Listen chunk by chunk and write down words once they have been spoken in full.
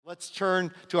Let's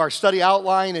turn to our study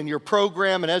outline and your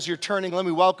program. And as you're turning, let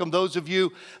me welcome those of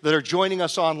you that are joining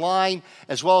us online,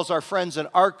 as well as our friends in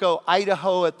Arco,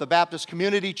 Idaho at the Baptist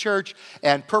Community Church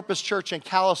and Purpose Church in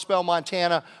Kalispell,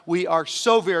 Montana. We are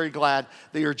so very glad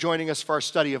that you're joining us for our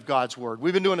study of God's Word.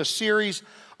 We've been doing a series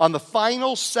on the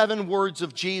final 7 words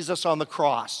of Jesus on the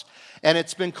cross, and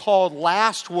it's been called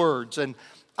Last Words. And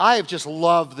I have just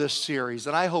loved this series,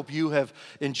 and I hope you have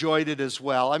enjoyed it as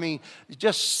well. I mean,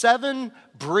 just 7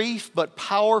 brief but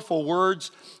powerful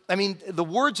words. I mean, the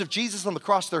words of Jesus on the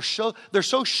cross, they're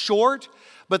so short,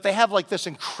 but they have like this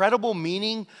incredible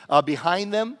meaning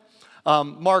behind them.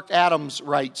 Mark Adams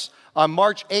writes, on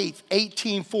March 8th,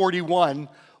 1841,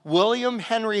 William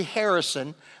Henry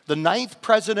Harrison, the 9th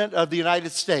President of the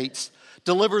United States,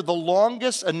 delivered the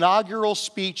longest inaugural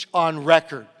speech on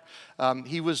record.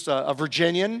 He was a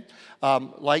Virginian,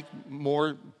 like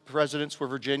more presidents were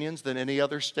Virginians than any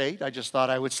other state. I just thought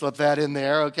I would slip that in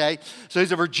there, okay? So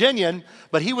he's a Virginian,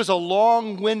 but he was a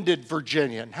long-winded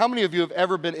Virginian. How many of you have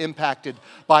ever been impacted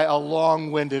by a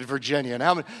long-winded Virginian?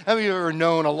 How many of you have ever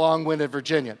known a long-winded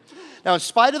Virginian? Now, in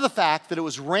spite of the fact that it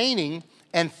was raining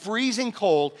and freezing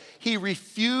cold, he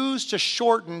refused to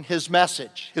shorten his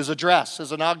message, his address,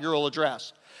 his inaugural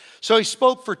address. So he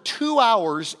spoke for 2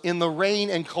 hours in the rain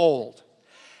and cold.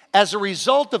 As a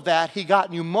result of that, he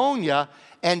got pneumonia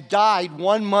and died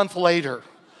 1 month later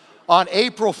on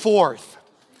April 4th.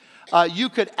 You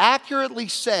could accurately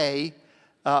say,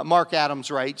 Mark Adams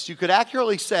writes, you could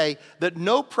accurately say that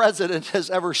no president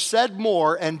has ever said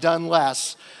more and done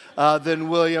less than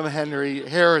William Henry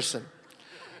Harrison.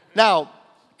 Now,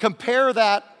 compare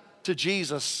that to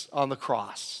Jesus on the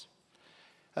cross.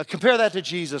 Compare that to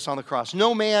Jesus on the cross.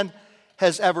 No man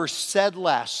has ever said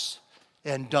less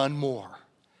and done more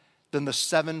than the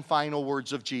 7 final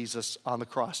words of Jesus on the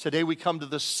cross. Today we come to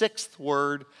the 6th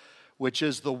word, which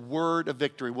is the word of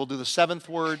victory. We'll do the 7th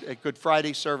word at Good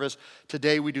Friday service.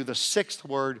 Today we do the 6th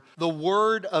word, the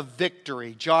word of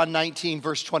victory. John 19,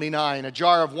 verse 29, a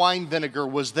jar of wine vinegar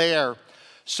was there.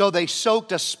 So they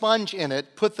soaked a sponge in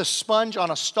it, put the sponge on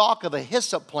a stalk of a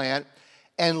hyssop plant,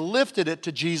 and lifted it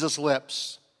to Jesus'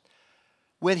 lips.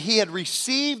 When he had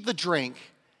received the drink,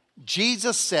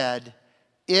 Jesus said,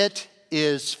 "It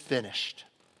is finished."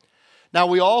 Now,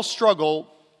 we all struggle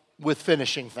with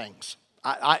finishing things.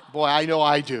 I know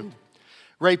I do.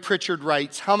 Ray Pritchard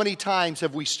writes, how many times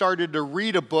have we started to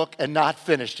read a book and not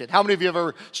finished it? How many of you have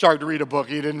ever started to read a book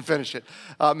and you didn't finish it?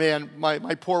 Man, my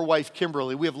poor wife,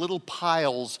 Kimberly, we have little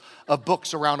piles of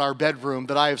books around our bedroom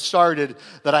that I have started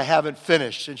that I haven't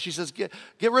finished. And she says, get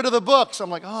rid of the books.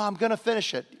 I'm like, I'm going to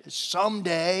finish it.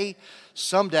 Someday.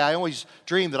 I always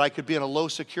dreamed that I could be in a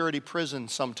low-security prison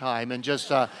sometime and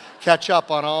just catch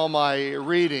up on all my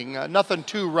reading. Nothing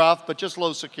too rough, but just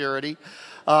low security.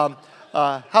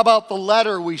 How about the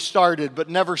letter we started but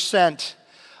never sent?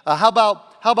 How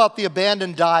about the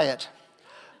abandoned diet?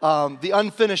 The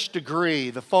unfinished degree,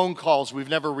 the phone calls we've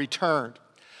never returned.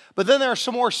 But then there are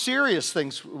some more serious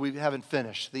things we haven't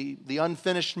finished. The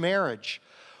unfinished marriage,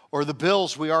 or the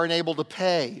bills we aren't able to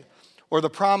pay, or the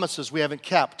promises we haven't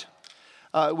kept.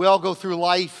 We all go through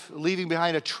life leaving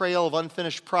behind a trail of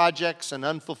unfinished projects and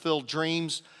unfulfilled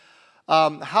dreams.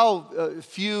 How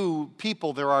few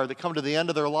people there are that come to the end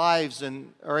of their lives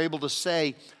and are able to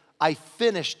say, I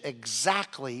finished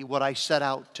exactly what I set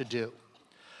out to do.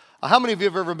 How many of you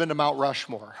have ever been to Mount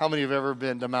Rushmore? How many have ever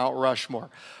been to Mount Rushmore?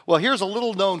 Well, here's a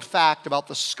little known fact about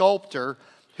the sculptor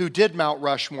who did Mount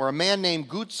Rushmore, a man named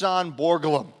Gutzon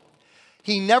Borglum.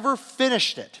 He never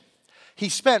finished it. He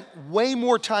spent way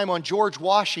more time on George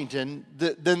Washington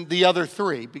than the other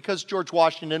 3, because George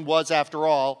Washington was, after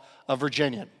all, a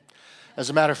Virginian. As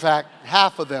a matter of fact,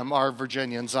 half of them are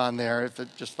Virginians on there.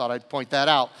 Just thought I'd point that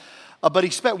out. But he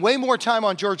spent way more time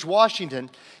on George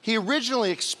Washington. He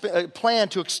originally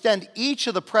planned to extend each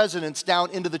of the presidents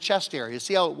down into the chest area.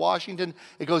 See how at Washington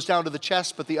it goes down to the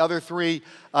chest, but the other 3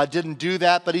 didn't do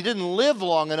that. But he didn't live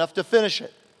long enough to finish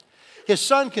it. His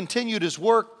son continued his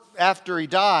work after he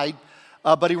died,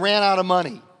 but he ran out of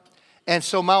money. And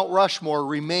so Mount Rushmore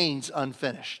remains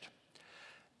unfinished.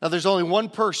 Now, there's only one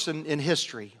person in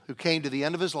history who came to the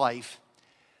end of his life,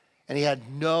 and he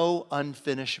had no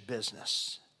unfinished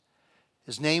business.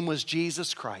 His name was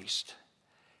Jesus Christ,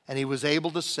 and he was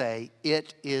able to say,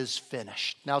 "It is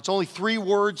finished." Now, it's only 3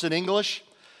 words in English,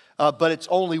 but it's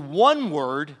only 1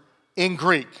 word in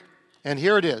Greek. And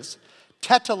here it is,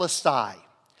 tetelestai.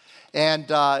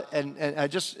 And I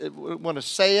just want to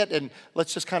say it, and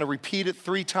let's just kind of repeat it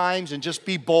 3 times and just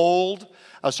be bold.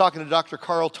 I was talking to Dr.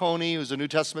 Carl Toney, who's a New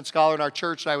Testament scholar in our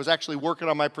church, and I was actually working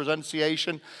on my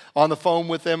pronunciation on the phone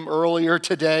with him earlier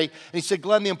today. And he said,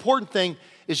 Glenn, the important thing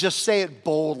is just say it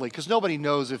boldly, because nobody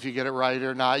knows if you get it right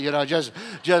or not.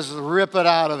 Just rip it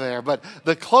out of there. But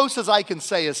the closest I can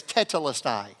say is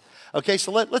tetelestai. Okay,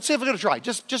 so let's see if we're going to try.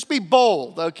 Just be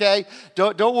bold, okay?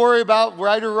 Don't worry about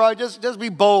right or wrong. Just be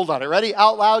bold on it. Ready?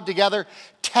 Out loud together.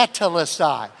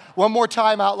 Tetelestai. One more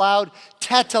time out loud.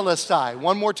 Tetelestai.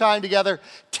 One more time together.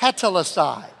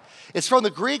 Tetelestai. It's from the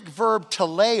Greek verb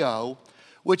teleo,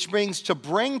 which means to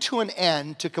bring to an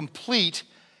end, to complete,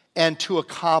 and to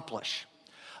accomplish.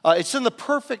 It's in the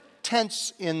perfect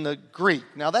tense in the Greek.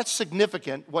 Now that's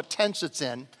significant, what tense it's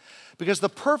in, because the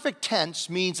perfect tense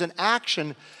means an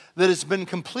action that has been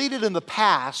completed in the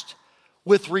past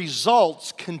with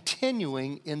results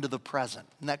continuing into the present.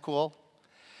 Isn't that cool?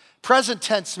 Present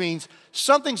tense means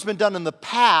something's been done in the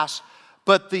past,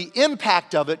 but the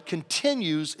impact of it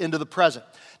continues into the present.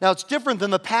 Now, it's different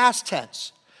than the past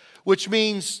tense, which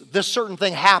means this certain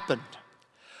thing happened.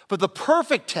 But the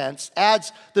perfect tense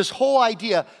adds this whole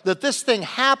idea that this thing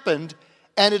happened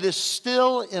and it is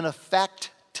still in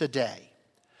effect today.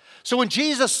 So when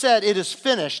Jesus said it is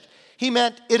finished, he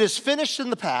meant it is finished in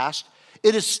the past,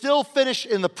 it is still finished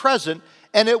in the present,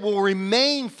 and it will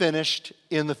remain finished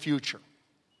in the future.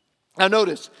 Now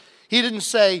notice, he didn't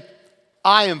say,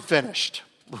 I am finished,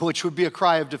 which would be a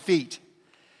cry of defeat.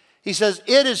 He says,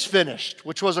 it is finished,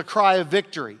 which was a cry of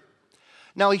victory.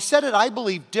 Now he said it, I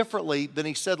believe, differently than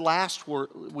he said last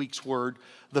week's word,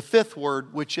 the fifth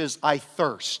word, which is I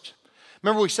thirst.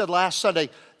 Remember we said last Sunday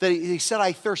that he said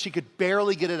I thirst. He could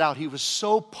barely get it out. He was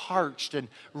so parched and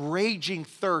raging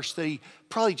thirst that he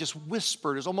probably just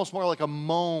whispered. It was almost more like a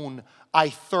moan, I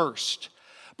thirst.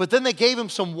 But then they gave him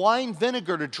some wine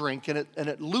vinegar to drink, and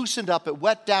it loosened up. It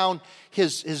wet down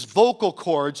his vocal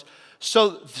cords so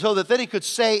that then he could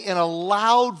say in a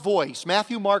loud voice.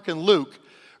 Matthew, Mark, and Luke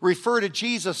refer to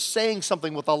Jesus saying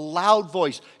something with a loud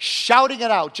voice, shouting it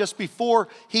out just before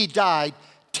he died,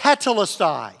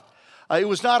 tetelestai. It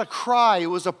was not a cry, it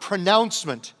was a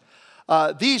pronouncement.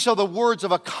 These are the words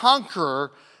of a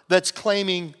conqueror that's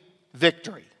claiming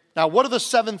victory. Now, what are the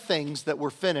 7 things that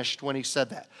were finished when he said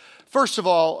that? First of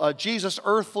all, Jesus'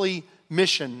 earthly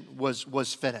mission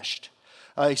was finished.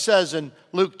 He says in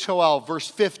Luke 12, verse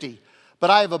 50, but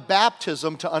I have a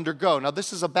baptism to undergo. Now,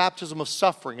 this is a baptism of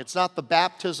suffering. It's not the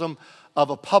baptism of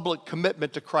a public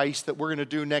commitment to Christ that we're going to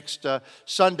do next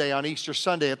Sunday on Easter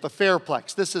Sunday at the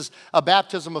Fairplex. This is a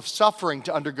baptism of suffering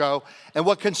to undergo, and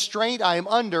what constraint I am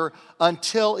under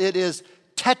until it is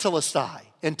tetelestai,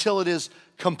 until it is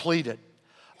completed.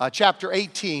 Chapter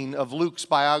 18 of Luke's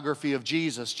biography of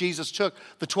Jesus. Jesus took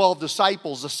the 12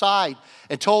 disciples aside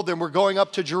and told them, we're going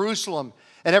up to Jerusalem,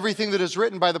 and everything that is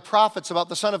written by the prophets about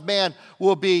the Son of Man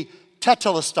will be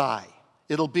tetelestai.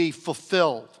 It'll be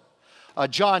fulfilled.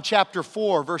 John chapter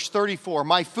 4, verse 34,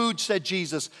 my food, said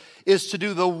Jesus, is to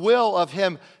do the will of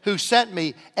him who sent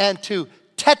me and to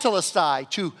tetelestai,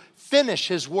 to finish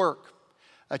his work.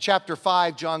 Chapter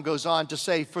 5, John goes on to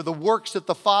say, for the works that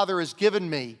the Father has given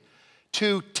me,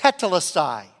 to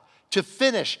tetelestai, to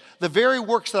finish the very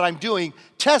works that I'm doing,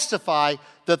 testify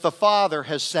that the Father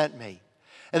has sent me.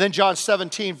 And then John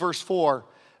 17, verse 4,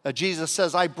 Jesus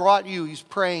says, I brought you, he's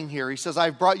praying here, he says,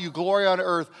 I've brought you glory on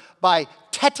earth by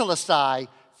tetelestai,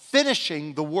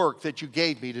 finishing the work that you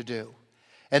gave me to do.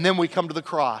 And then we come to the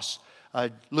cross.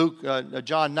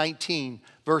 John 19,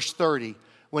 verse 30,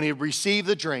 when he received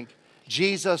the drink,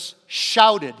 Jesus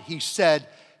shouted, he said,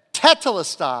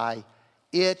 tetelestai,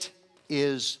 it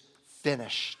is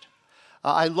finished.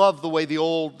 I love the way the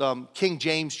old King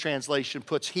James translation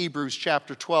puts Hebrews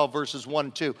chapter 12, verses 1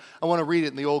 and 2. I want to read it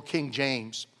in the old King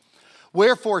James.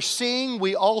 Wherefore, seeing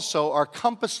we also are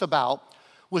compassed about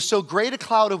with so great a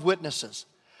cloud of witnesses,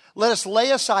 let us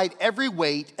lay aside every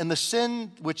weight and the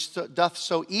sin which doth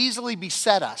so easily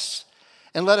beset us,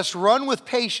 and let us run with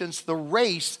patience the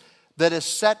race that is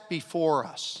set before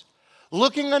us,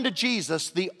 looking unto Jesus,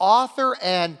 the author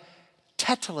and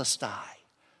tetelestai,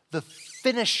 the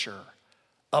finisher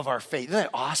of our faith. Isn't that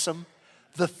awesome?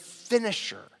 The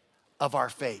finisher of our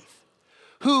faith,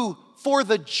 who for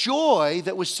the joy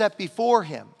that was set before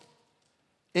him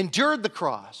endured the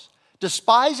cross,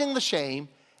 despising the shame,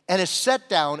 and is set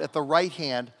down at the right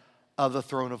hand of the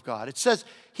throne of God. It says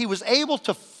he was able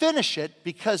to finish it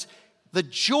because the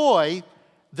joy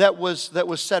that was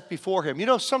set before him. You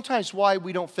know, sometimes why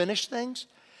we don't finish things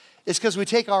is because we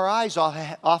take our eyes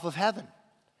off of heaven.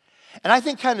 And I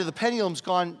think kind of the pendulum's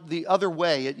gone the other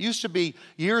way. It used to be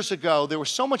years ago, there was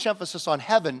so much emphasis on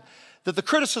heaven that the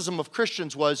criticism of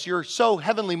Christians was, you're so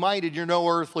heavenly minded, you're no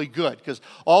earthly good, because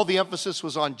all the emphasis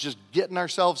was on just getting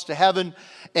ourselves to heaven,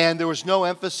 and there was no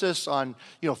emphasis on,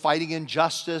 fighting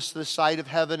injustice this side of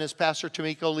heaven, as Pastor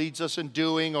Tomiko leads us in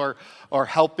doing, or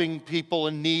helping people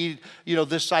in need,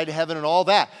 this side of heaven and all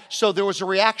that. So there was a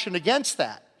reaction against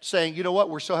that, saying, you know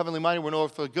what, we're so heavenly minded, we're no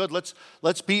earthly good,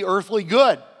 let's be earthly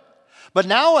good. But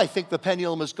now I think the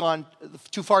pendulum has gone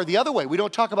too far the other way. We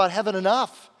don't talk about heaven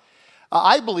enough.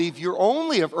 I believe you're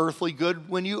only of earthly good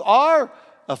when you are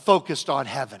focused on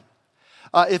heaven.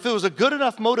 If it was a good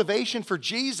enough motivation for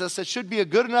Jesus, it should be a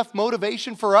good enough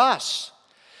motivation for us.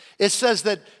 It says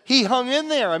that he hung in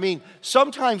there. I mean,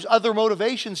 sometimes other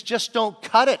motivations just don't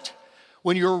cut it.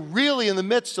 When you're really in the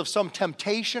midst of some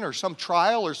temptation or some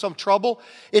trial or some trouble,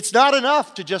 it's not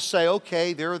enough to just say,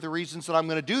 okay, there are the reasons that I'm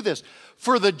going to do this.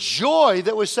 For the joy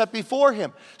that was set before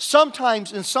him.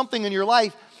 Sometimes in something in your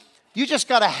life, you just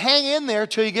got to hang in there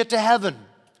till you get to heaven.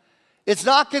 It's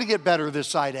not going to get better this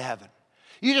side of heaven.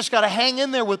 You just got to hang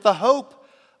in there with the hope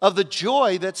of the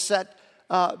joy that's set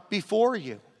before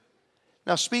you.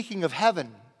 Now, speaking of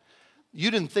heaven, you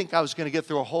didn't think I was going to get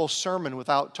through a whole sermon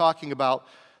without talking about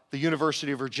the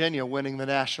University of Virginia winning the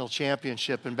national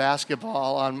championship in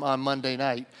basketball on Monday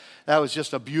night. That was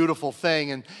just a beautiful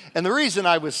thing. And the reason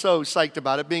I was so psyched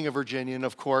about it, being a Virginian,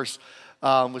 of course,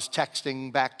 was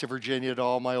texting back to Virginia to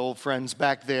all my old friends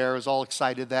back there. I was all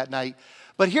excited that night.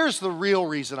 But here's the real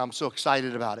reason I'm so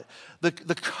excited about it.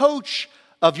 The coach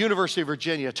of University of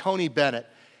Virginia, Tony Bennett,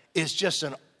 is just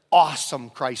an awesome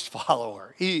Christ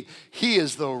follower. He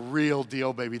is the real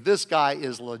deal, baby. This guy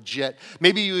is legit.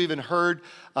 Maybe you even heard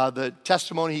the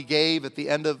testimony he gave at the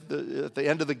end of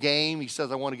the game. He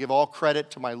says, I want to give all credit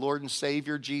to my Lord and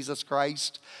Savior, Jesus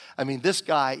Christ. I mean, this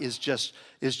guy is just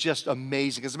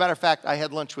amazing. As a matter of fact, I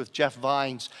had lunch with Jeff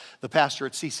Vines, the pastor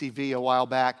at CCV a while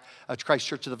back, at Christ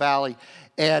Church of the Valley.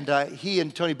 And he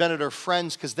and Tony Bennett are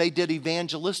friends because they did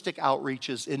evangelistic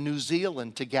outreaches in New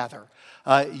Zealand together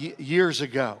years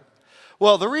ago.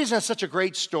 Well, the reason it's such a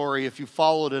great story, if you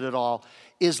followed it at all,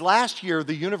 is last year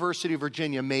the University of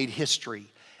Virginia made history.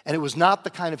 And it was not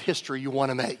the kind of history you want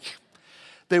to make.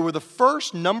 They were the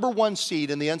first number one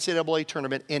seed in the NCAA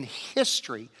tournament in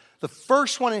history, the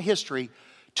first one in history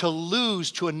to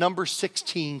lose to a number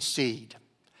 16 seed.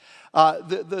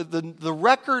 The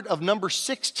record of number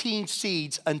 16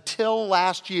 seeds until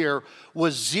last year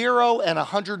was 0 and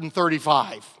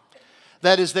 135.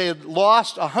 That is, they had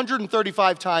lost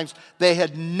 135 times. They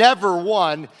had never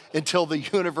won until the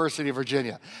University of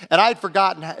Virginia. And I'd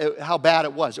forgotten how bad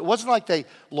it was. It wasn't like they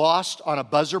lost on a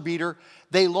buzzer beater.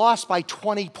 They lost by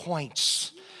 20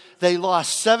 points. They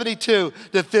lost 72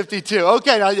 to 52.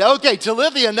 Okay,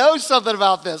 Talithia knows something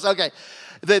about this. Okay,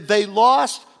 they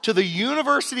lost to the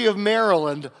University of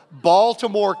Maryland,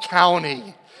 Baltimore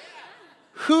County.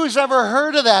 Who's ever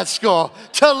heard of that school?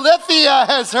 Talithia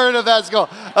has heard of that school.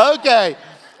 Okay,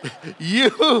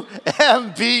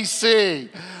 UMBC.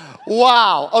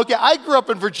 Wow. Okay, I grew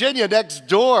up in Virginia next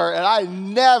door, and I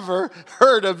never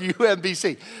heard of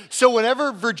UMBC. So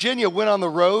whenever Virginia went on the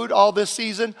road all this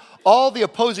season, all the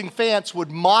opposing fans would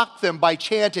mock them by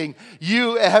chanting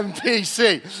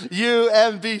UMBC,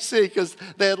 UMBC, because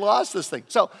they had lost this thing.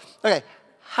 So, okay,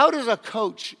 how does a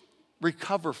coach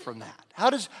recover from that? How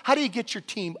do you get your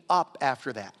team up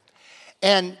after that?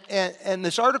 And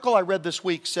this article I read this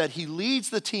week said he leads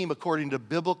the team according to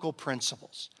biblical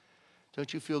principles.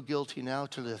 Don't you feel guilty now,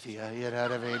 Talithia? You know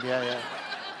what I mean? Yeah.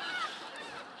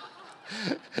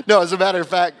 No, as a matter of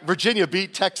fact, Virginia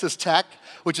beat Texas Tech,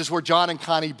 which is where John and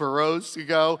Connie Burroughs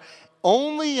go.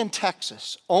 Only in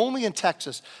Texas.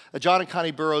 John and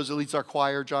Connie Burroughs leads our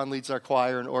choir. John leads our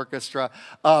choir and orchestra.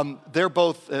 They're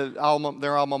both,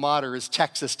 their alma mater is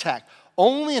Texas Tech.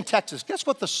 Only in Texas. Guess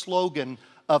what the slogan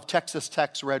of Texas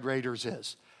Tech's Red Raiders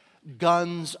is?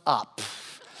 Guns up.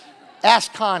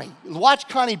 Ask Connie. Watch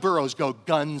Connie Burroughs go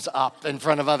guns up in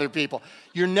front of other people.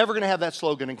 You're never going to have that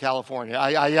slogan in California.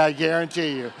 I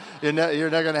guarantee you. You're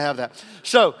not going to have that.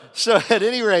 So at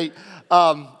any rate,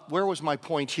 where was my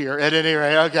point here? At any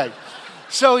rate, okay.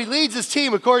 So he leads his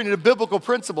team according to biblical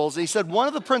principles. He said, one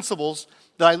of the principles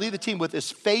that I lead the team with is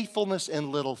faithfulness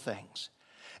in little things.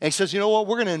 And he says, you know what?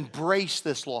 We're going to embrace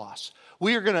this loss.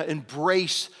 We are going to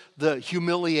embrace the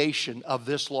humiliation of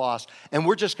this loss, and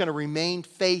we're just going to remain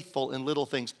faithful in little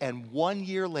things. And 1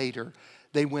 year later,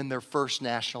 they win their first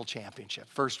national championship,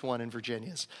 first one in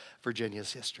Virginia's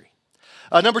history.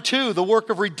 Number two, the work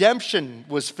of redemption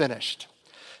was finished.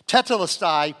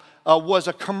 Tetelestai was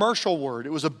a commercial word.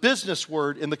 It was a business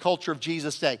word in the culture of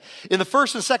Jesus' day. In the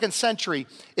 1st and 2nd century,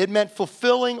 it meant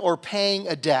fulfilling or paying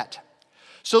a debt.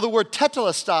 So the word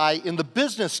tetelestai in the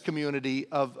business community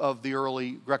of the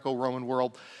early Greco-Roman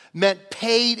world meant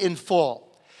paid in full.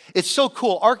 It's so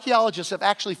cool. Archaeologists have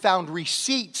actually found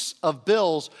receipts of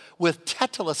bills with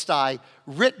tetelestai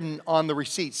written on the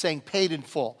receipt saying paid in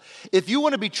full. If you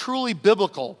want to be truly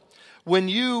biblical, when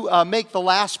you make the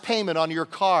last payment on your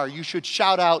car, you should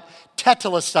shout out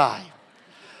tetelestai.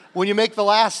 When you make the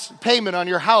last payment on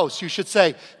your house, you should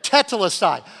say,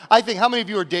 tetelestai. I think, how many of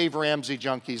you are Dave Ramsey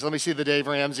junkies? Let me see the Dave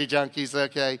Ramsey junkies,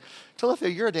 okay.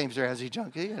 Talithia, you're a Dave Ramsey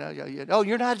junkie. Oh,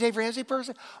 you're not a Dave Ramsey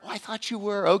person? Oh, I thought you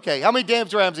were. Okay, how many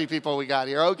Dave Ramsey people we got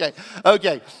here? Okay.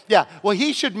 Yeah, well,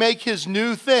 he should make his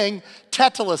new thing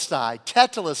tetelestai.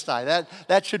 Tetelestai,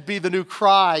 that should be the new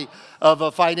cry of a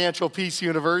Financial Peace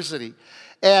University.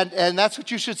 And that's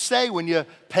what you should say when you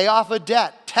pay off a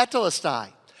debt,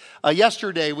 tetelestai.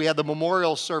 Yesterday, we had the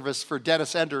memorial service for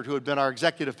Dennis Endert, who had been our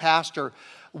executive pastor,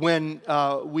 when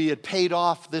we had paid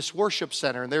off this worship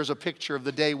center. And there's a picture of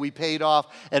the day we paid off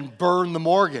and burned the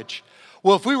mortgage.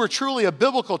 Well, if we were truly a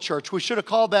biblical church, we should have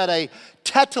called that a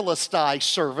tetelestai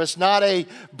service, not a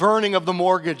burning of the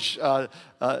mortgage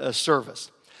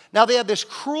service. Now, they had this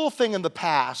cruel thing in the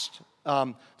past,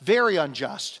 very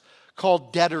unjust,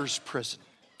 called debtor's prison.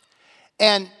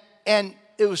 And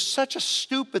it was such a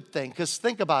stupid thing, because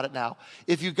think about it now.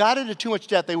 If you got into too much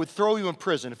debt, they would throw you in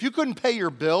prison. If you couldn't pay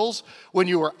your bills when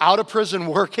you were out of prison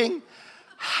working,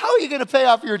 how are you going to pay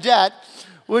off your debt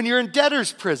when you're in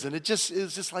debtor's prison? It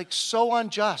is just like so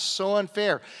unjust, so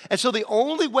unfair. And so the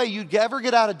only way you'd ever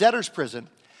get out of debtor's prison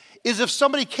is if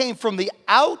somebody came from the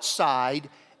outside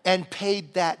and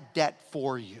paid that debt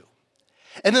for you.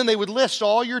 And then they would list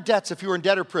all your debts if you were in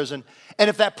debtor prison. And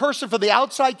if that person from the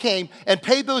outside came and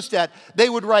paid those debt, they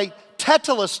would write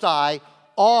tetelestai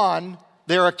on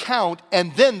their account,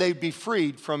 and then they'd be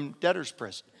freed from debtor's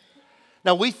prison.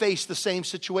 Now, we face the same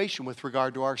situation with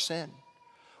regard to our sin.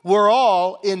 We're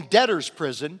all in debtor's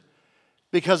prison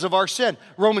because of our sin.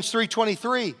 Romans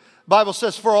 3:23, Bible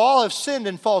says, for all have sinned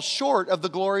and fall short of the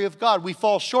glory of God. We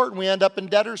fall short and we end up in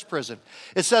debtor's prison.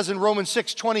 It says in Romans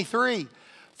 6:23,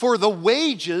 for the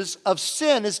wages of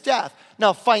sin is death.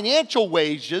 Now, financial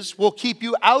wages will keep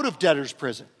you out of debtor's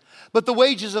prison, but the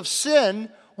wages of sin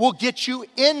will get you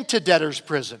into debtor's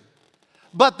prison.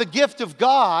 But the gift of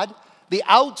God, the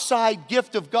outside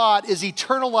gift of God, is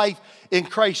eternal life in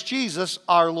Christ Jesus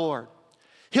our Lord.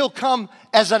 He'll come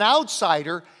as an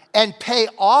outsider and pay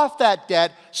off that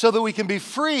debt so that we can be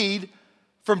freed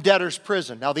from debtor's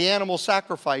prison. Now, the animal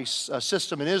sacrifice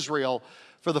system in Israel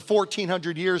for the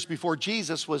 1400 years before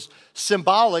Jesus was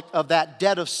symbolic of that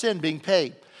debt of sin being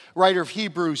paid. Writer of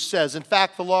Hebrews says, in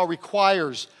fact, the law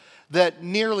requires that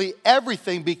nearly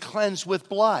everything be cleansed with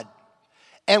blood.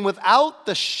 And without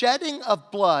the shedding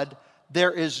of blood,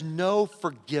 there is no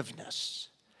forgiveness.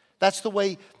 That's the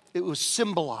way it was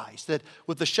symbolized, that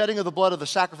with the shedding of the blood of the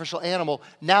sacrificial animal,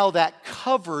 now that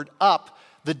covered up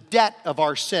the debt of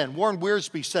our sin. Warren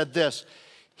Wiersbe said this,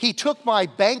 he took my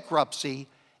bankruptcy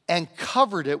and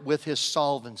covered it with his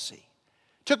solvency.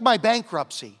 Took my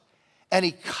bankruptcy and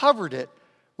he covered it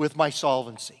with my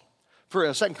solvency.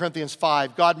 For 2 Corinthians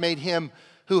 5, God made him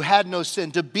who had no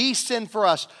sin to be sin for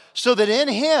us, so that in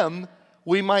him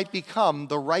we might become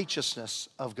the righteousness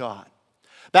of God.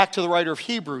 Back to the writer of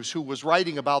Hebrews, who was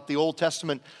writing about the Old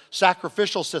Testament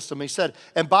sacrificial system. He said,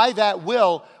 and by that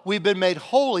will we've been made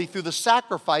holy through the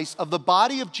sacrifice of the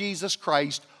body of Jesus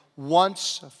Christ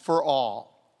once for all.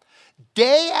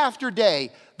 Day after day,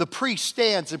 the priest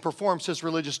stands and performs his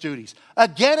religious duties.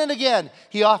 Again and again,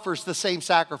 he offers the same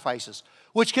sacrifices,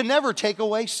 which can never take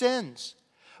away sins.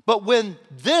 But when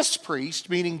this priest,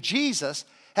 meaning Jesus,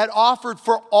 had offered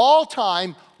for all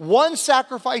time one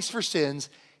sacrifice for sins,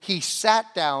 he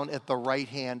sat down at the right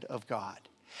hand of God.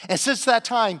 And since that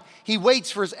time, he waits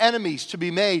for his enemies to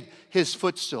be made his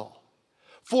footstool.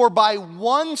 For by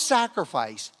one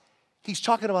sacrifice, he's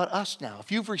talking about us now.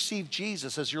 If you've received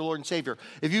Jesus as your Lord and Savior,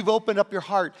 if you've opened up your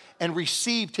heart and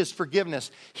received his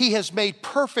forgiveness, he has made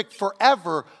perfect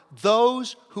forever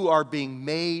those who are being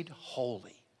made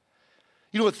holy.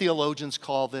 You know what theologians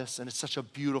call this? And it's such a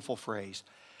beautiful phrase.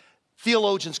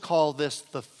 Theologians call this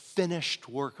the finished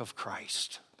work of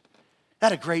Christ. Isn't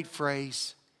that a great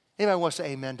phrase? Anybody wants to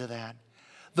say amen to that?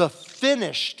 The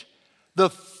finished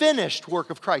work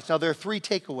of Christ. Now, there are three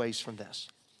takeaways from this.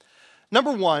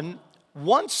 Number one,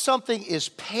 once something is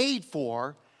paid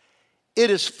for, it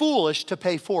is foolish to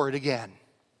pay for it again.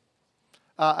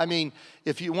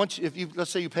 If you let's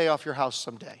say you pay off your house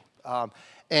someday,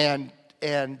 and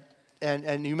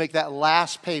you make that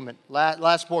last payment,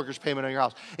 last mortgage payment on your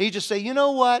house, and you just say, you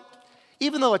know what?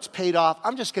 even though it's paid off,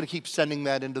 I'm just going to keep sending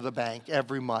that into the bank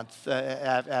every month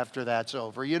after that's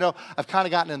over. You know, I've kind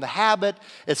of gotten in the habit.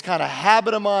 It's kind of a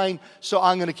habit of mine, so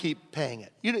I'm going to keep paying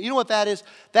it. You know what that is?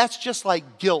 That's just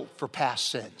like guilt for past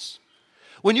sins.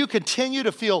 When you continue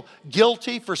to feel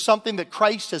guilty for something that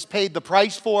Christ has paid the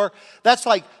price for, that's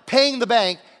like paying the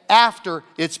bank after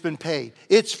it's been paid.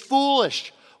 It's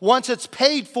foolish. Once it's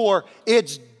paid for,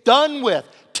 it's done with.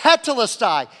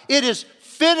 Tetelestai. It is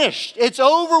finished. It's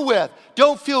over with.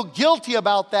 Don't feel guilty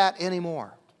about that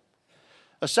anymore.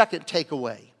 A second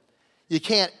takeaway. You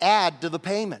can't add to the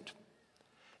payment.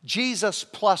 Jesus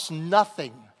plus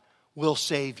nothing will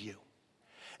save you.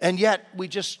 And yet we're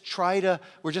just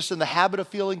in the habit of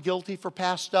feeling guilty for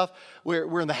past stuff.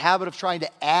 We're in the habit of trying to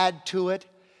add to it.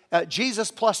 Jesus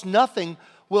plus nothing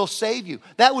will save you.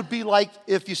 That would be like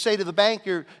if you say to the bank,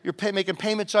 you're making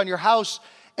payments on your house,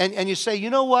 and you say,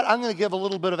 you know what, I'm going to give a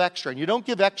little bit of extra. And you don't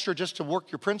give extra just to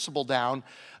work your principal down.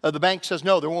 The bank says,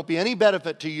 no, there won't be any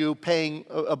benefit to you paying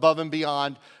above and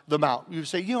beyond the amount. You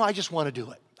say, I just want to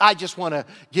do it. I just want to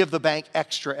give the bank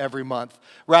extra every month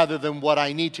rather than what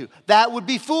I need to. That would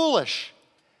be foolish.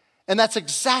 And that's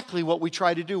exactly what we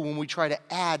try to do when we try to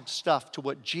add stuff to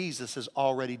what Jesus has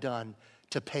already done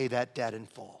to pay that debt in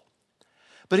full.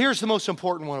 But here's the most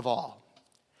important one of all.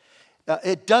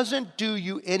 It doesn't do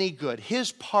you any good.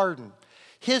 His pardon,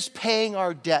 his paying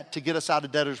our debt to get us out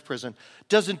of debtor's prison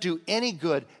doesn't do any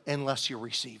good unless you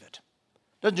receive it.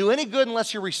 Doesn't do any good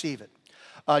unless you receive it.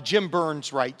 Jim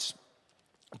Burns writes,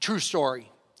 true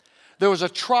story. There was a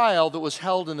trial that was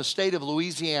held in the state of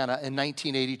Louisiana in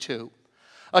 1982.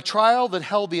 A trial that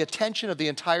held the attention of the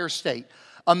entire state.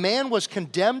 A man was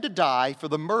condemned to die for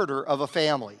the murder of a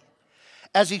family.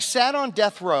 As he sat on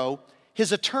death row,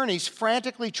 his attorneys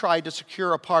frantically tried to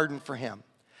secure a pardon for him.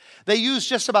 They used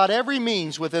just about every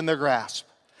means within their grasp.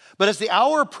 But as the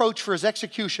hour approached for his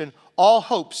execution, all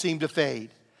hope seemed to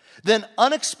fade. Then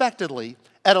unexpectedly,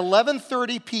 at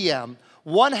 11:30 p.m.,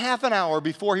 one half an hour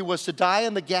before he was to die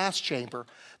in the gas chamber,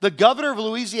 the governor of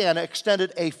Louisiana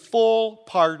extended a full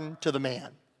pardon to the man.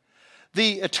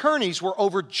 The attorneys were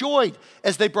overjoyed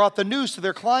as they brought the news to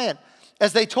their client.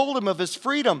 As they told him of his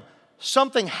freedom,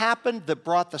 something happened that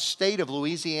brought the state of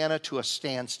Louisiana to a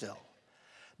standstill.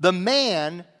 The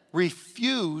man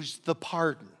refused the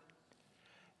pardon.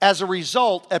 As a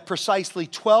result, at precisely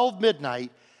 12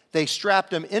 midnight, they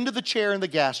strapped him into the chair in the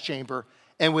gas chamber,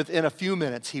 and within a few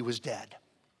minutes, he was dead.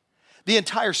 The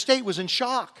entire state was in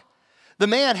shock. The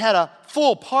man had a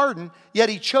full pardon, yet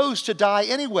he chose to die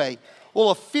anyway. Well,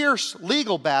 a fierce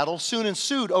legal battle soon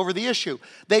ensued over the issue.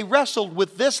 They wrestled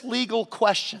with this legal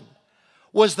question.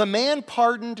 Was the man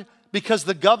pardoned because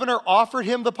the governor offered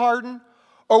him the pardon?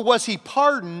 Or was he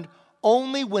pardoned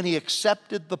only when he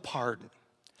accepted the pardon?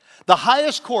 The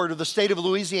highest court of the state of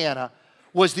Louisiana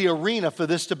was the arena for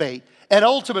this debate. And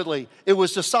ultimately, it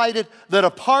was decided that a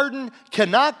pardon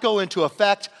cannot go into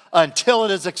effect until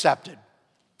it is accepted.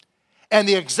 And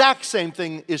the exact same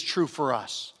thing is true for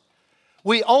us.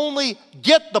 We only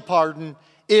get the pardon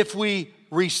if we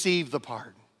receive the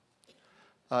pardon.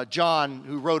 John,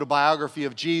 who wrote a biography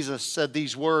of Jesus, said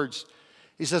these words.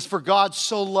 He says, "For God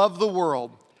so loved the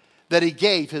world that he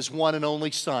gave his one and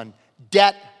only Son,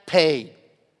 debt paid,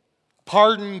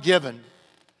 pardon given,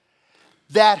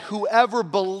 that whoever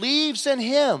believes in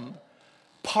him,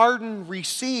 pardon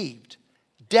received,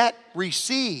 debt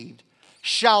received,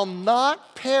 shall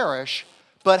not perish,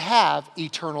 but have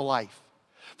eternal life.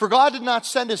 For God did not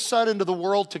send his Son into the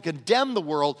world to condemn the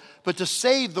world, but to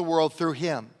save the world through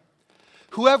him.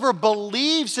 Whoever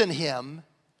believes in him,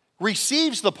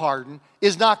 receives the pardon,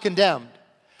 is not condemned.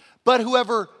 But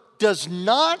whoever does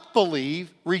not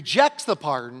believe, rejects the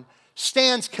pardon,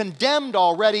 stands condemned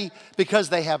already because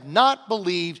they have not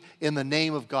believed in the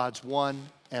name of God's one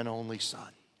and only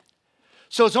Son."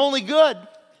 So it's only good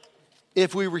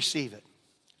if we receive it.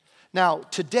 Now,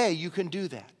 today you can do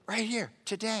that. Right here,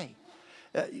 today.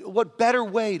 What better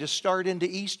way to start into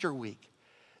Easter week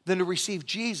than to receive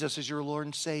Jesus as your Lord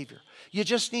and Savior? You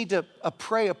just need to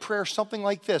pray a prayer something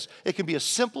like this. It can be as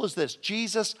simple as this.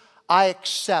 Jesus, I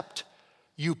accept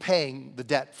you paying the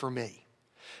debt for me.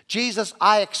 Jesus,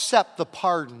 I accept the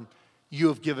pardon you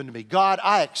have given to me. God,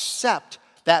 I accept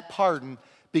that pardon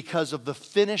because of the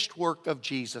finished work of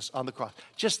Jesus on the cross.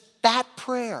 Just that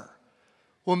prayer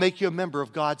will make you a member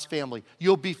of God's family.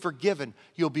 You'll be forgiven.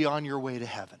 You'll be on your way to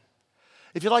heaven.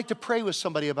 If you'd like to pray with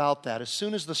somebody about that, as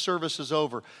soon as the service is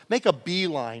over, make a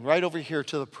beeline right over here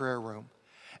to the prayer room.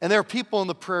 And there are people in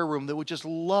the prayer room that would just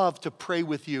love to pray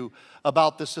with you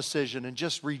about this decision and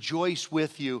just rejoice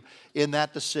with you in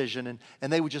that decision.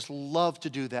 And they would just love to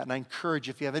do that. And I encourage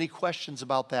you, if you have any questions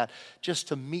about that, just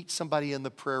to meet somebody in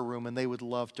the prayer room, and they would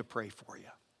love to pray for you.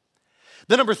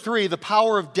 Then number 3, the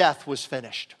power of death was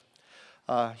finished.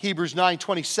 Hebrews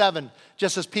 9:27,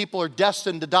 just as people are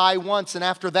destined to die once and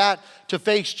after that to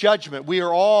face judgment, we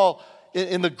are all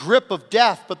in the grip of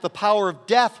death, but the power of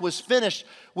death was finished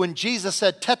when Jesus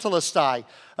said tetelestai.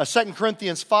 2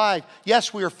 Corinthians 5,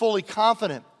 yes, we are fully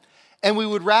confident, and we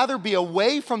would rather be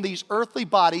away from these earthly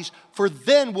bodies, for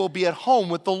then we'll be at home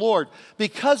with the Lord.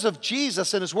 Because of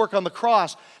Jesus and his work on the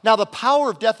cross, now the power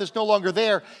of death is no longer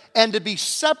there, and to be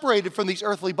separated from these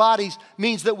earthly bodies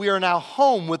means that we are now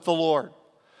home with the Lord.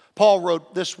 Paul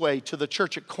wrote this way to the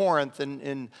church at Corinth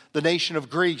in the nation of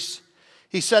Greece.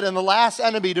 He said, and the last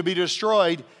enemy to be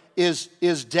destroyed is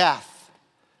death.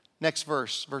 Next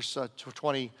verse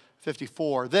 20,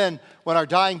 54. Then, when our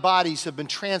dying bodies have been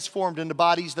transformed into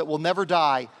bodies that will never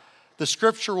die, the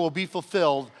scripture will be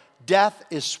fulfilled. Death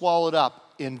is swallowed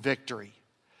up in victory.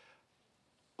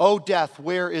 O death,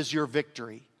 where is your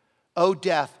victory? O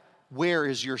death, where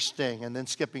is your sting? And then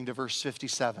skipping to verse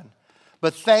 57.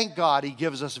 But thank God he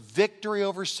gives us victory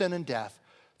over sin and death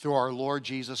through our Lord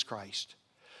Jesus Christ.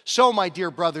 So, my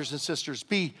dear brothers and sisters,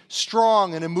 be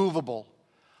strong and immovable.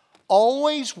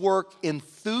 Always work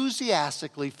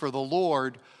enthusiastically for the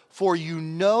Lord, for you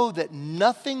know that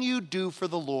nothing you do for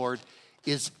the Lord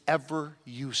is ever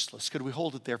useless. Could we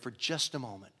hold it there for just a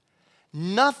moment?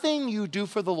 Nothing you do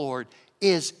for the Lord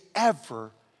is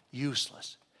ever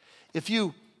useless. If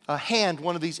you hand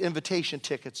one of these invitation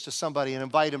tickets to somebody and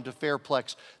invite them to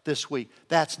Fairplex this week,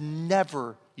 that's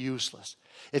never useless.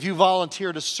 If you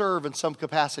volunteer to serve in some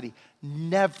capacity,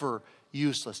 never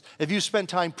useless. If you spend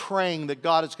time praying that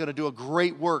God is going to do a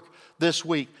great work this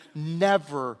week,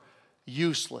 never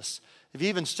useless. If you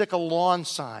even stick a lawn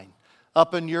sign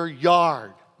up in your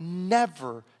yard,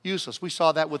 never useless. We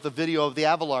saw that with the video of the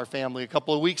Avalar family a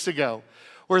couple of weeks ago,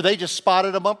 where they just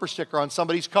spotted a bumper sticker on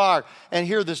somebody's car. And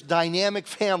here this dynamic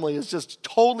family is just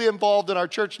totally involved in our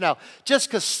church now, just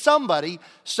because somebody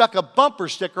stuck a bumper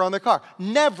sticker on their car.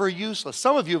 Never useless.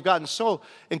 Some of you have gotten so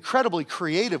incredibly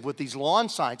creative with these lawn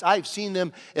signs. I've seen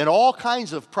them in all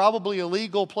kinds of probably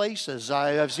illegal places.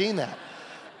 I've seen that.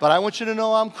 But I want you to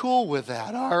know I'm cool with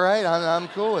that, all right? I'm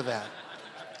cool with that.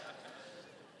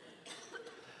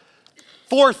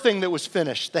 Fourth thing that was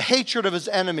finished, the hatred of his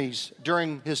enemies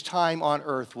during his time on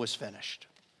earth was finished.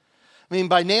 I mean,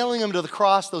 by nailing him to the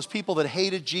cross, those people that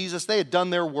hated Jesus, they had done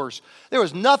their worst. There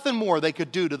was nothing more they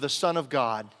could do to the Son of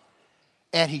God,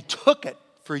 and he took it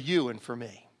for you and for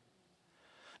me.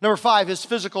 Number 5, his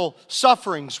physical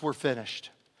sufferings were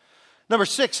finished. Number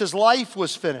 6, his life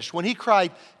was finished. When he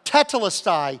cried,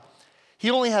 tetelestai, he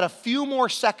only had a few more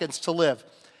seconds to live.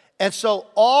 And so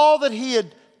all that he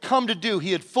had come to do,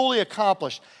 he had fully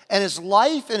accomplished. And his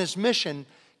life and his mission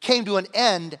came to an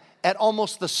end at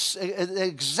almost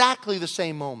exactly the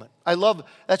same moment. I love,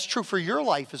 that's true for your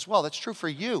life as well. That's true for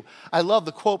you. I love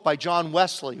the quote by John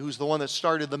Wesley, who's the one that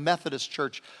started the Methodist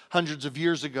Church hundreds of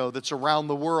years ago that's around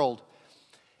the world.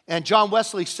 And John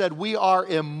Wesley said, we are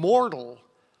immortal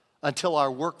until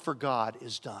our work for God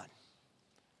is done.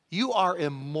 You are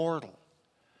immortal.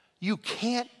 You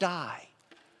can't die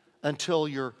until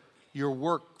your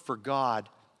work for God,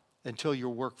 until your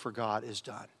work for God is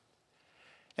done.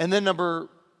 And then number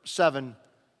 7,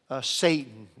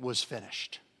 Satan was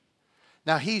finished.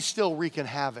 Now he's still wreaking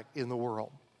havoc in the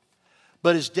world,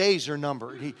 but his days are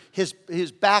numbered.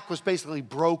 His back was basically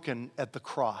broken at the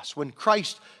cross. When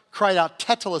Christ cried out,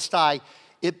 tetelestai,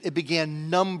 it began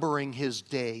numbering his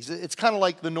days. It's kind of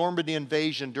like the Normandy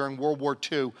invasion during World War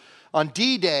II. On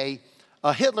D-Day,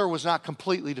 Hitler was not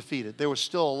completely defeated. There was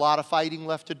still a lot of fighting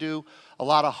left to do, a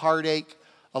lot of heartache,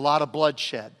 a lot of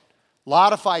bloodshed. A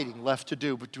lot of fighting left to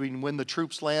do between when the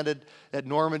troops landed at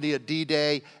Normandy at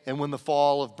D-Day and when the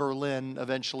fall of Berlin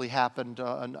eventually happened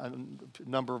a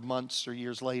number of months or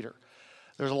years later.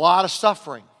 There's a lot of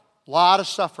suffering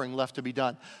left to be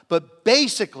done. But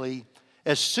basically,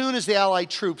 as soon as the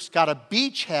Allied troops got a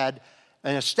beachhead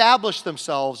and established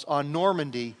themselves on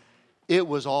Normandy, it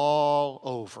was all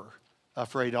over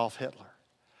for Adolf Hitler.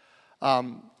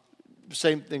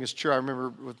 Same thing is true. I remember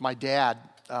with my dad.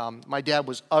 My dad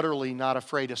was utterly not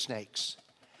afraid of snakes.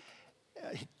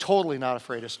 Totally not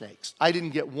afraid of snakes. I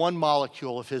didn't get one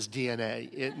molecule of his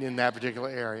DNA in that particular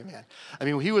area, man. I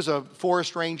mean, he was a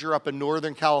forest ranger up in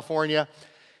Northern California.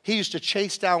 He used to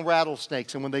chase down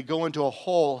rattlesnakes, and when they go into a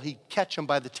hole, he'd catch them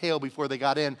by the tail before they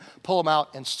got in, pull them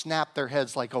out, and snap their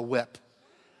heads like a whip.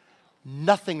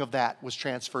 Nothing of that was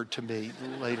transferred to me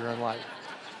later in life.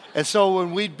 And so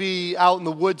when we'd be out in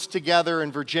the woods together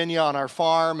in Virginia on our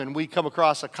farm, and we'd come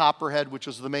across a copperhead, which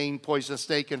was the main poisonous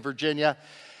snake in Virginia,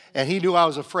 and he knew I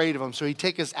was afraid of him, so he'd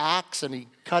take his axe and he'd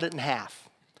cut it in half.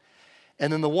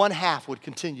 And then the one half would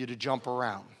continue to jump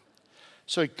around.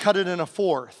 So he'd cut it in a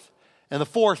fourth, and the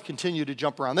fourth continued to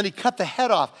jump around. Then he'd cut the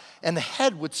head off, and the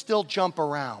head would still jump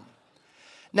around.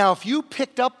 Now, if you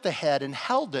picked up the head and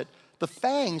held it, the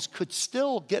fangs could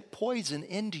still get poison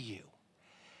into you.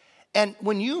 And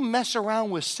when you mess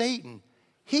around with Satan,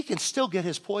 he can still get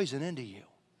his poison into you.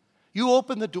 You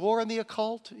open the door in the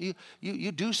occult,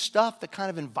 you do stuff that kind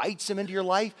of invites him into your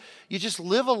life. You just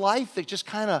live a life that just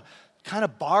kind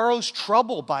of borrows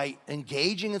trouble by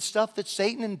engaging in stuff that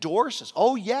Satan endorses.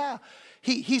 Oh yeah,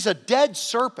 he's a dead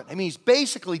serpent. I mean, he's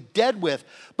basically dead with.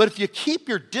 But if you keep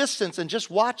your distance and just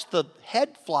watch the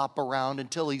head flop around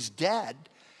until he's dead,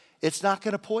 it's not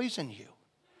going to poison you.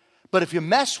 But if you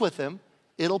mess with him,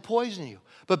 it'll poison you.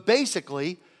 But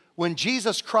basically, when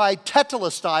Jesus cried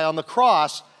tetelestai on the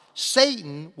cross,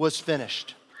 Satan was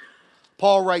finished.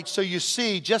 Paul writes, so you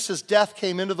see, just as death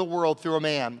came into the world through a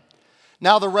man,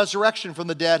 now the resurrection from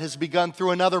the dead has begun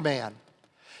through another man.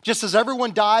 Just as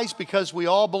everyone dies because we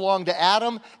all belong to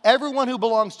Adam, everyone who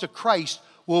belongs to Christ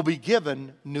will be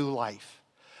given new life.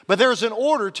 But there's an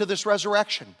order to this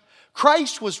resurrection.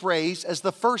 Christ was raised as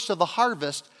the first of the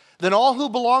harvest. Then all who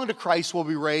belong to Christ will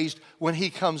be raised when he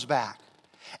comes back.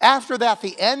 After that,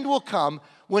 the end will come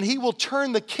when he will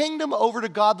turn the kingdom over to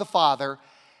God the Father,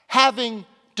 having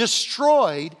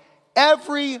destroyed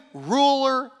every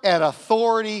ruler and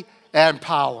authority and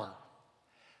power.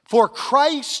 For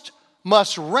Christ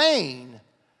must reign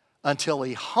until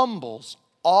he humbles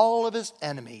all of his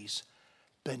enemies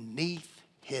beneath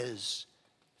his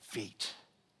feet.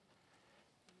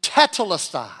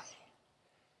 Tetelestai.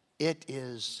 It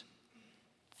is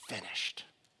finished.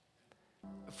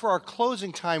 For our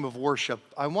closing time of worship,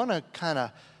 I want to kind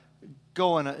of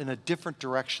go in a different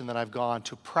direction than I've gone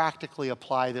to practically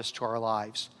apply this to our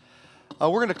lives. We're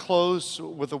going to close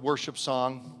with a worship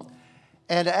song.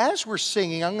 And as we're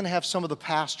singing, I'm going to have some of the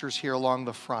pastors here along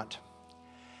the front.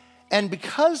 And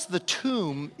because the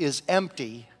tomb is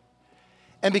empty,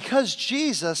 and because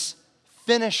Jesus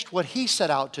finished what he set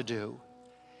out to do,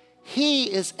 he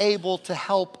is able to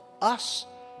help us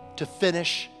to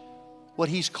finish what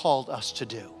he's called us to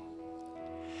do.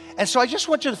 And so I just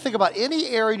want you to think about any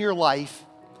area in your life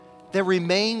that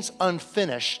remains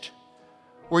unfinished,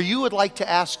 where you would like to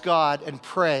ask God and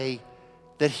pray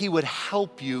that he would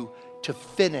help you to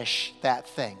finish that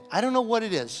thing. I don't know what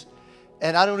it is,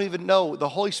 and I don't even know. The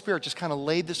Holy Spirit just kind of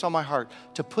laid this on my heart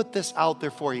to put this out there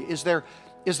for you. Is there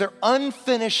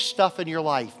unfinished stuff in your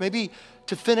life? Maybe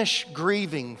to finish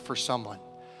grieving for someone.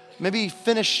 Maybe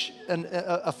finish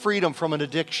a freedom from an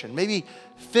addiction. Maybe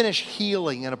finish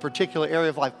healing in a particular area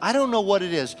of life. I don't know what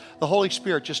it is. The Holy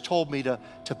Spirit just told me to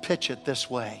pitch it this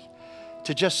way.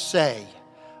 To just say,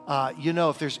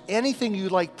 if there's anything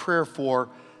you'd like prayer for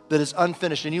that is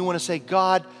unfinished, and you want to say,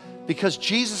 God, because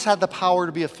Jesus had the power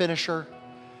to be a finisher,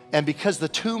 and because the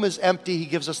tomb is empty,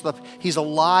 he's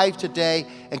alive today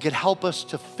and can help us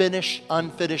to finish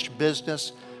unfinished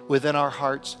business within our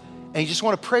hearts. And you just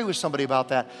want to pray with somebody about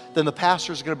that, then the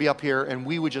pastor's are going to be up here, and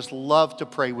we would just love to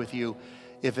pray with you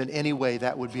if in any way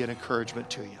that would be an encouragement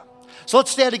to you. So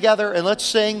let's stand together and let's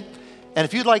sing. And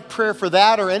if you'd like prayer for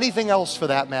that or anything else for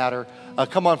that matter,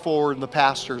 come on forward, and the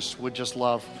pastors would just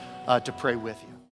love to pray with you.